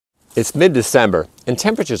It's mid-December, and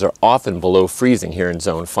temperatures are often below freezing here in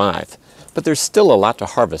Zone 5, but there's still a lot to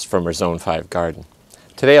harvest from our Zone 5 garden.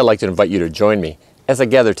 Today I'd like to invite you to join me as I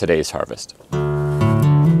gather today's harvest.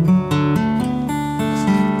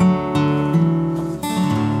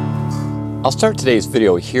 I'll start today's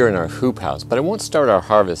video here in our hoop house, but I won't start our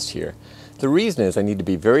harvest here. The reason is I need to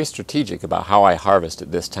be very strategic about how I harvest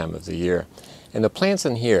at this time of the year. And the plants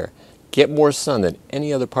in here get more sun than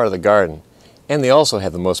any other part of the garden, and they also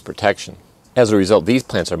have the most protection. As a result, these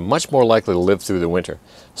plants are much more likely to live through the winter.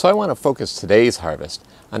 So I want to focus today's harvest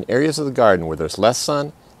on areas of the garden where there's less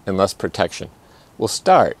sun and less protection. We'll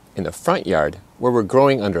start in the front yard where we're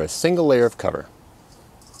growing under a single layer of cover.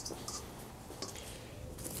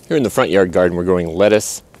 Here in the front yard garden we're growing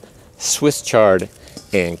lettuce, Swiss chard,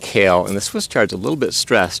 and kale. And the Swiss chard's a little bit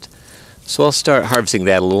stressed, so I'll start harvesting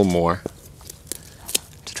that a little more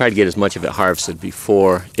to try to get as much of it harvested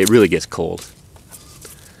before it really gets cold.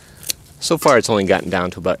 So far it's only gotten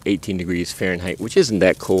down to about 18 degrees Fahrenheit, which isn't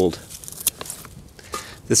that cold.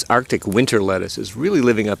 This Arctic winter lettuce is really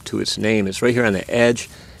living up to its name. It's right here on the edge,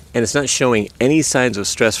 and it's not showing any signs of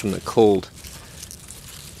stress from the cold.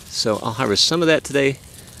 So I'll harvest some of that today,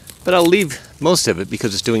 but I'll leave most of it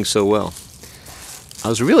because it's doing so well. I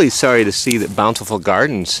was really sorry to see that Bountiful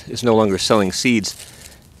Gardens is no longer selling seeds.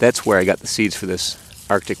 That's where I got the seeds for this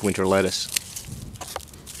Arctic winter lettuce.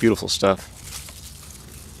 Beautiful stuff.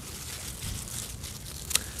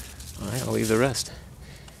 Alright, I'll leave the rest.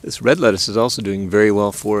 This red lettuce is also doing very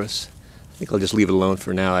well for us. I think I'll just leave it alone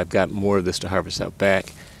for now. I've got more of this to harvest out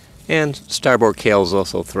back. And Starbor Kale is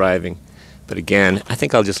also thriving. But again, I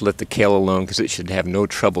think I'll just let the kale alone because it should have no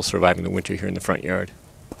trouble surviving the winter here in the front yard.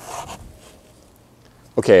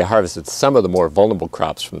 Okay, I harvested some of the more vulnerable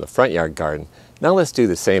crops from the front yard garden. Now let's do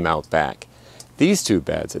the same out back. These two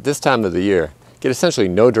beds at this time of the year get essentially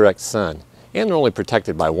no direct sun, and they're only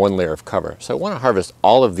protected by one layer of cover. So I want to harvest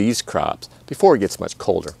all of these crops before it gets much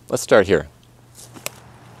colder. Let's start here.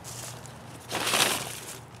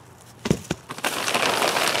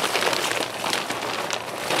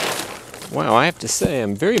 Wow, I have to say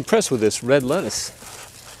I'm very impressed with this red lettuce.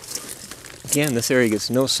 Again, this area gets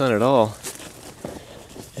no sun at all,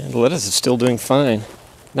 and the lettuce is still doing fine.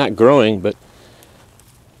 Not growing, but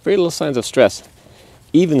very little signs of stress.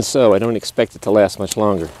 Even so, I don't expect it to last much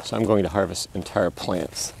longer, so I'm going to harvest entire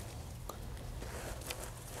plants.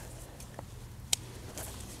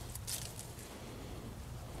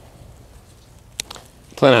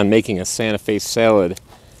 I plan on making a Sante Fe salad,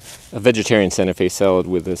 a vegetarian Sante Fe salad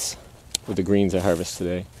with the greens I harvest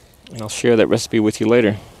today. And I'll share that recipe with you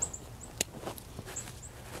later.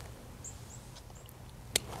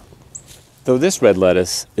 Though this red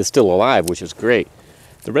lettuce is still alive, which is great,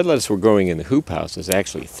 the red lettuce we're growing in the hoop house is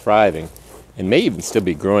actually thriving and may even still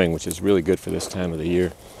be growing, which is really good for this time of the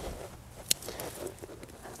year.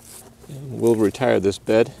 And we'll retire this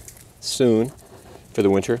bed soon for the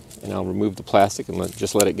winter, and I'll remove the plastic and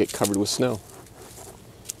just let it get covered with snow.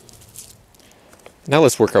 Now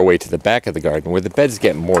let's work our way to the back of the garden where the beds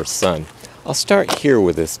get more sun. I'll start here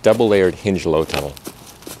with this double-layered hinge low tunnel.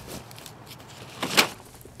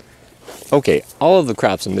 Okay, all of the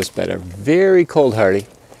crops in this bed are very cold hardy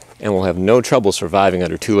and will have no trouble surviving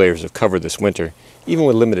under 2 layers of cover this winter, even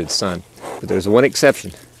with limited sun. But there's one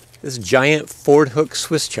exception. This giant Fordhook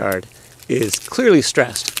Swiss chard is clearly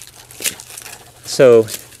stressed. So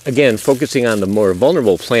again, focusing on the more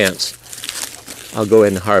vulnerable plants, I'll go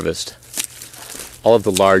ahead and harvest all of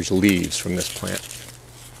the large leaves from this plant.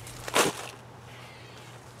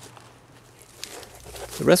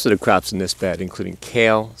 The rest of the crops in this bed, including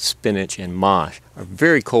kale, spinach, and mache, are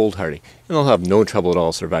very cold hardy, and they'll have no trouble at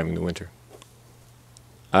all surviving the winter.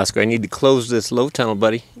 Oscar, I need to close this low tunnel,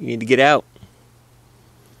 buddy. You need to get out.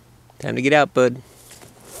 Time to get out, bud.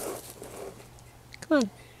 Come on.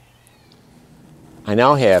 I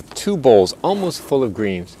now have 2 bowls almost full of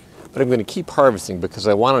greens, but I'm going to keep harvesting because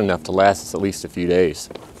I want enough to last us at least a few days.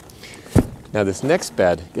 Now this next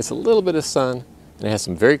bed gets a little bit of sun, and it has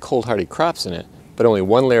some very cold hardy crops in it, but only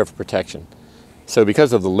 1 layer of protection. So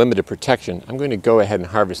because of the limited protection, I'm going to go ahead and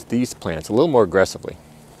harvest these plants a little more aggressively.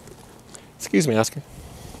 Excuse me, Oscar.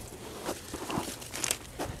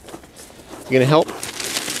 You gonna help?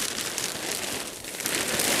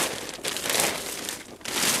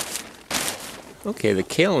 Okay, the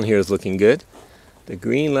kale in here is looking good. The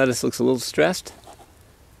green lettuce looks a little stressed,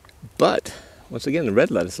 but once again, the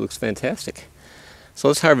red lettuce looks fantastic. So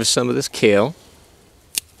let's harvest some of this kale.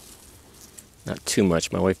 Not too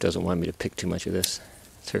much. My wife doesn't want me to pick too much of this.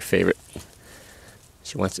 It's her favorite.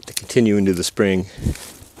 She wants it to continue into the spring.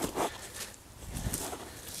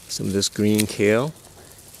 Some of this green kale.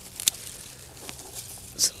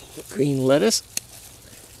 Some Green lettuce.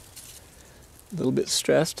 A little bit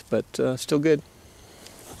stressed, but still good.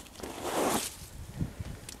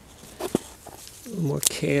 A little more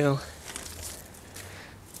kale.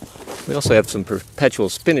 We also have some perpetual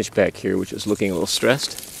spinach back here, which is looking a little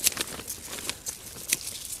stressed.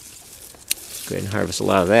 Go ahead and harvest a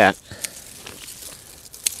lot of that.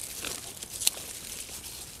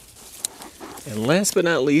 And last but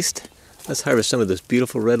not least, let's harvest some of this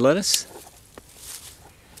beautiful red lettuce,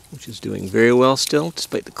 which is doing very well still,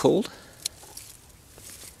 despite the cold.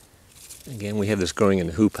 Again, we have this growing in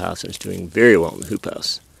the hoop house, and it's doing very well in the hoop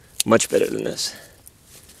house. Much better than this.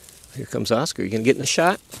 Here comes Oscar. You gonna get in the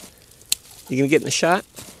shot? You gonna get in the shot?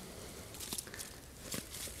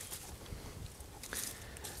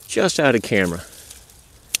 Just out of camera.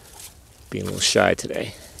 Being a little shy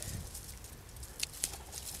today.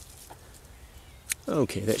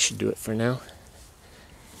 Okay, that should do it for now.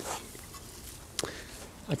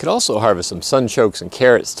 I could also harvest some sunchokes and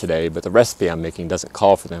carrots today, but the recipe I'm making doesn't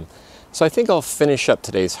call for them. So I think I'll finish up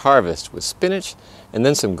today's harvest with spinach and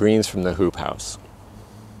then some greens from the hoop house.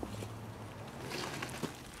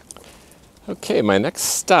 Okay, my next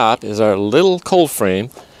stop is our little cold frame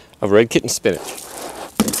of red kitten spinach.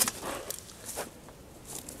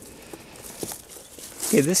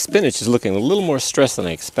 Okay, this spinach is looking a little more stressed than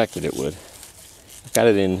I expected it would. I've got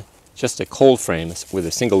it in just a cold frame with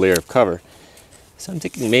a single layer of cover. So I'm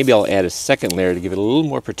thinking maybe I'll add a second layer to give it a little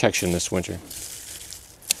more protection this winter.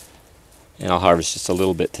 And I'll harvest just a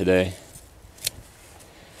little bit today.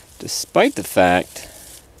 Despite the fact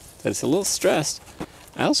that it's a little stressed,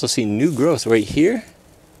 I also see new growth right here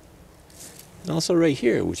and also right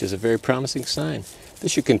here, which is a very promising sign.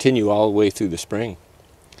 This should continue all the way through the spring.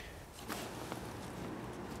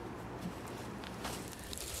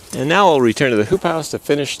 And now I'll return to the hoop house to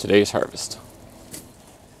finish today's harvest.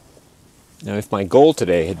 Now, if my goal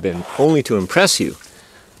today had been only to impress you,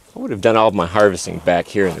 I would have done all of my harvesting back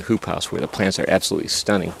here in the hoop house where the plants are absolutely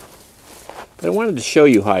stunning. But I wanted to show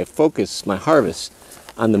you how I focus my harvest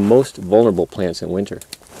on the most vulnerable plants in winter.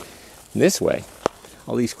 In this way,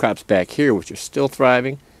 all these crops back here, which are still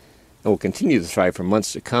thriving and will continue to thrive for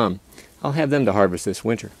months to come, I'll have them to harvest this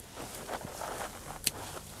winter.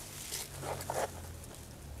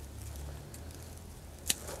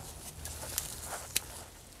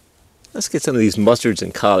 Let's get some of these mustards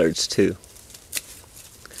and collards too.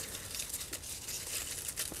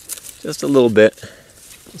 Just a little bit.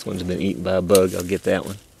 This one's been eaten by a bug. I'll get that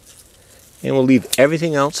one. And we'll leave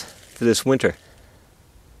everything else for this winter.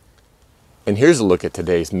 And here's a look at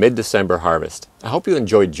today's mid-December harvest. I hope you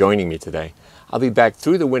enjoyed joining me today. I'll be back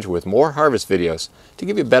through the winter with more harvest videos to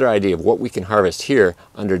give you a better idea of what we can harvest here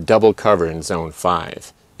under double cover in Zone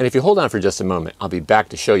 5. And if you hold on for just a moment, I'll be back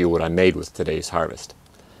to show you what I made with today's harvest.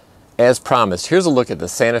 As promised, here's a look at the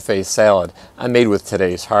Sante Fe Salad I made with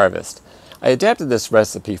today's harvest. I adapted this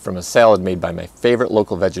recipe from a salad made by my favorite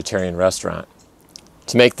local vegetarian restaurant.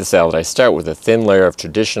 To make the salad, I start with a thin layer of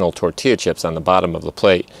traditional tortilla chips on the bottom of the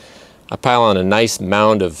plate. I pile on a nice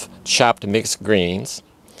mound of chopped mixed greens.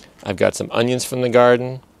 I've got some onions from the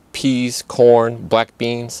garden, peas, corn, black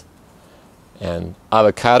beans, and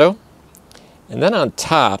avocado. And then on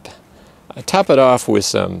top, I top it off with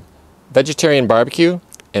some vegetarian barbecue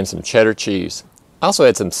and some cheddar cheese. I also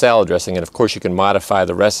add some salad dressing, and of course you can modify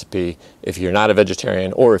the recipe if you're not a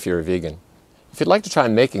vegetarian or if you're a vegan. If you'd like to try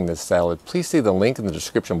making this salad, please see the link in the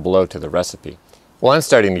description below to the recipe. Well, I'm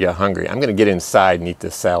starting to get hungry. I'm going to get inside and eat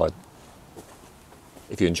this salad.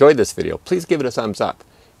 If you enjoyed this video, please give it a thumbs up.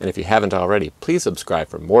 And if you haven't already, please subscribe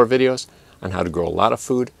for more videos on how to grow a lot of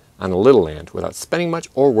food on a little land without spending much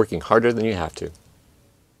or working harder than you have to.